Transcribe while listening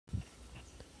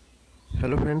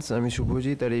Hello friends, আমি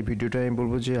শুভজিৎ। আর এই ভিডিওটা আমি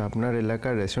বলবো যে আপনার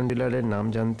এলাকার রেশন ডিলারের নাম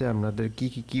জানতে আপনাদের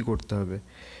কি করতে হবে।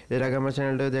 এর আগে আমার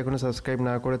চ্যানেলটা যদি এখনও সাবস্ক্রাইব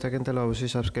না করে থাকেন তাহলে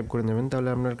অবশ্যই সাবস্ক্রাইব করে নেবেন। তাহলে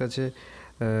আপনার কাছে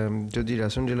যদি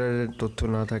রেশন ডিলারের তথ্য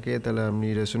না থাকে তাহলে আপনি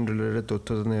রেশন ডিলারের তথ্য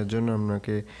নেওয়ার জন্য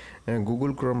আপনাকে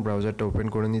গুগল ক্রোম ব্রাউজারটা ওপেন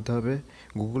করে নিতে হবে।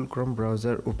 গুগল ক্রোম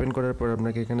ব্রাউজার ওপেন করার পর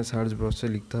আপনাকে এখানে সার্চ বক্সে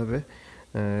লিখতে হবে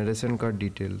রেশন কার্ড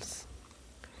ডিটেলস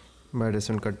বা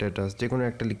রেশন কার্ড স্ট্যাটাস, যে কোনো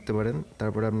একটা লিখতে পারেন।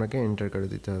 তারপরে আপনাকে এন্টার করে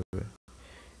দিতে হবে।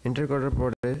 এন্টার করার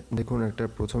পরে দেখুন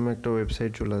প্রথমে একটা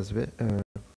ওয়েবসাইট চলে আসবে।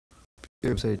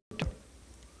 ওয়েবসাইটটা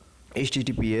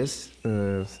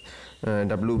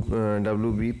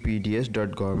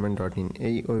https://wbpds.government.in।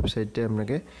 এই ওয়েবসাইটে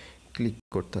আপনাকে ক্লিক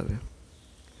করতে হবে।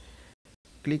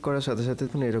 ক্লিক করার সাথে সাথে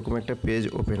এরকম একটা পেজ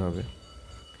ওপেন হবে।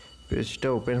 পেজটা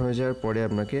ওপেন হয়ে যাওয়ার পরে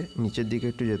আপনাকে নিচের দিকে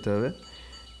একটু যেতে হবে।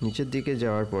 নিচের দিকে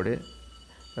যাওয়ার পরে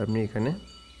আপনি এখানে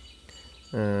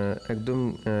একদম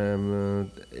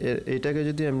এটাকে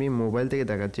যদি আমি মোবাইল থেকে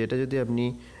দেখাচ্ছি, এটা যদি আপনি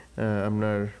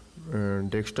আপনার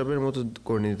ডেস্কটপের মতো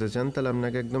করে নিতে চান তাহলে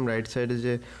আপনাকে একদম রাইট সাইডে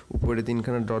যে উপরে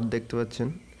তিনখানা ডট দেখতে পাচ্ছেন,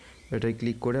 এটাই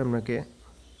ক্লিক করে আপনাকে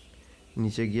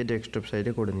নিচে গিয়ে ডেস্কটপ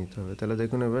সাইডে করে নিতে হবে। তাহলে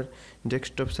দেখুন এবার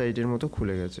ডেস্কটপ সাইডের মতো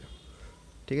খুলে গেছে।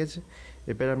 ঠিক আছে,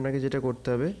 এবার আপনাকে যেটা করতে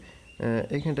হবে,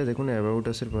 এইখানটা দেখুন অ্যাবাউট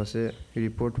আসের পাশে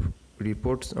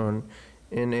রিপোর্টস অন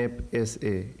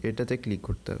NFSA, এটাতে ক্লিক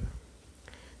করতে হবে।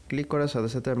 ক্লিক করার সাথে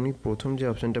সাথে আপনি প্রথম যে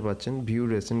অপশানটা পাচ্ছেন view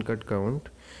ration card count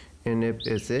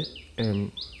NFSA and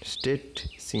state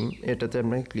সিম, এটাতে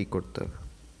আপনাকে ক্লিক করতে হবে।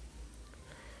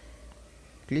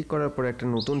 ক্লিক করার পর একটা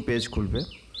নতুন পেজ খুলবে।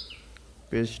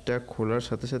 পেজটা খোলার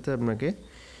সাথে সাথে আপনাকে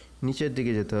নিচের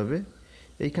দিকে যেতে হবে।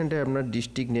 এইখানটায় আপনার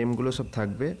ডিস্ট্রিক্ট নেমগুলো সব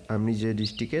থাকবে। আপনি যে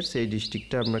ডিস্ট্রিক্টের সেই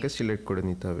ডিস্ট্রিক্টটা আপনাকে সিলেক্ট করে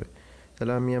নিতে হবে।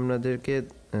 তাহলে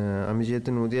আমি যেহেতু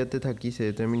নদিয়াতে থাকি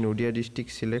সেহেতু আমি নদিয়া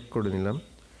ডিস্ট্রিক্ট সিলেক্ট করে নিলাম।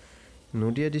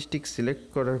 নদিয়া ডিস্ট্রিক্ট সিলেক্ট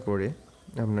করার পরে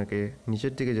আপনাকে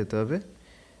নিচের দিকে যেতে হবে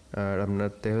আর আপনার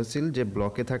তহসিল যে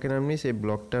ব্লকে থাকেন আপনি সেই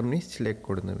ব্লকটা আপনি সিলেক্ট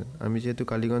করে নেবেন। আমি যেহেতু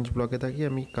কালীগঞ্জ ব্লকে থাকি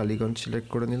আমি কালীগঞ্জ সিলেক্ট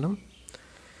করে নিলাম।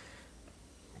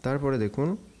 তারপরে দেখুন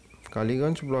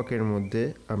কালীগঞ্জ ব্লকের মধ্যে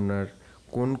আপনার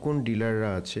কোন কোন ডিলাররা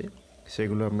আছে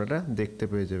সেগুলো আপনারা দেখতে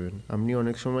পেয়ে যাবেন। আপনি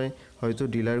অনেক সময় হয়তো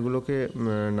ডিলারগুলোকে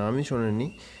নামই শোনেননি,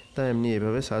 তাই আপনি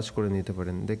এভাবে সার্চ করে নিতে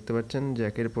পারেন। দেখতে পাচ্ছেন যে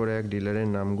একের পর এক ডিলারের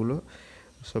নামগুলো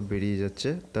সব বেরিয়ে যাচ্ছে,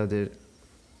 তাদের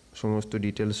সমস্ত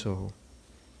ডিটেলস সহ।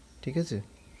 ঠিক আছে,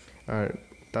 আর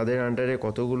তাদের আন্ডারে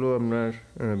কতগুলো আপনার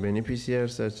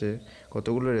বেনিফিশিয়ার্স আছে,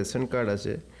 কতগুলো রেশন কার্ড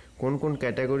আছে, কোন কোন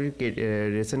ক্যাটাগরির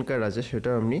রেশন কার্ড আছে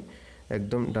সেটা আপনি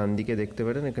একদম ডান দিকে দেখতে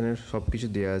পারেন। এখানে সব কিছু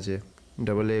দেওয়া আছে,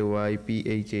 AAY,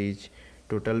 PHH,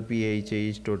 total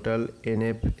PHH, total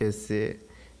NFSA,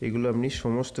 এগুলো আপনি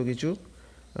সমস্ত কিছু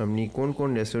আপনি কোন কোন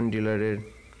রেশন ডিলারের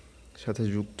সাথে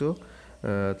যুক্ত,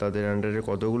 তাদের আন্ডারে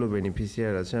কতগুলো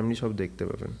বেনিফিশিয়ার আছে আপনি সব দেখতে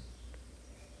পাবেন।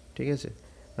 ঠিক আছে,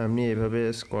 আপনি এভাবে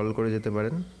স্ক্রল করে যেতে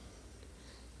পারেন।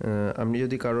 আপনি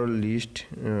যদি কারোর লিস্ট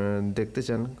দেখতে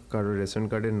চান, কারোর রেশন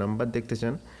কার্ডের নাম্বার দেখতে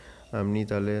চান, আপনি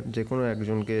তাহলে যে কোনো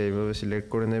একজনকে এইভাবে সিলেক্ট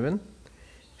করে নেবেন।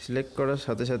 সিলেক্ট করার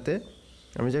সাথে সাথে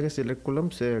আমি যাকে সিলেক্ট করলাম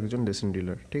সে একজন রেশন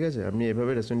ডিলার। ঠিক আছে, আপনি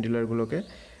এভাবে রেশন ডিলারগুলোকে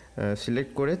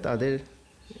সিলেক্ট করে তাদের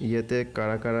ইয়েতে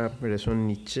কারা কারা রেশন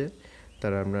নিচ্ছে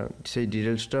সেই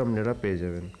ডিটেলসটা আপনারা পেয়ে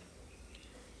যাবেন।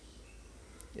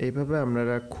 এইভাবে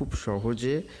আপনারা খুব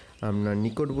সহজে আপনার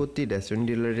নিকটবর্তী রেশন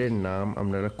ডিলারের নাম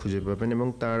আপনারা খুঁজে পাবেন এবং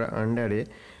তার আন্ডারে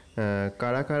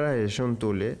কারা কারা রেশন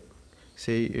তোলে,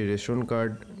 সেই রেশন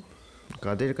কার্ড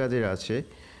কাদের কাদের আছে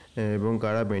এবং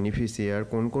কারা বেনিফিশিয়ার,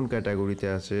 কোন কোন ক্যাটাগরিতে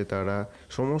আছে, তারা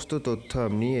সমস্ত তথ্য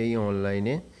আপনি এই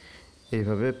অনলাইনে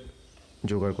এইভাবে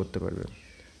জোগাড় করতে পারবেন।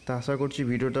 তা আশা করছি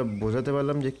ভিডিওটা বোঝাতে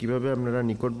পারলাম যে কীভাবে আপনারা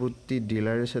নিকটবর্তী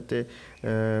ডিলারের সাথে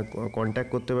কন্ট্যাক্ট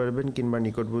করতে পারবেন কিংবা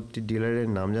নিকটবর্তী ডিলারের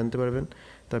নাম জানতে পারবেন।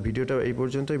 তা ভিডিওটা এই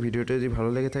পর্যন্তই। ভিডিওটা যদি ভালো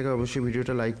লেগে থাকে অবশ্যই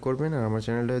ভিডিওটা লাইক করবেন, আর আমার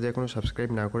চ্যানেলটা যদি এখনও সাবস্ক্রাইব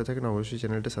না করে থাকেন অবশ্যই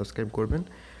চ্যানেলটা সাবস্ক্রাইব করবেন।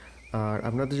 আর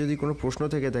আপনাদের যদি কোনো প্রশ্ন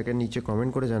থেকে থাকে নিচে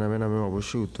কমেন্ট করে জানাবেন, আমি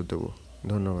অবশ্যই উত্তর দেবো।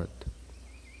 ধন্যবাদ।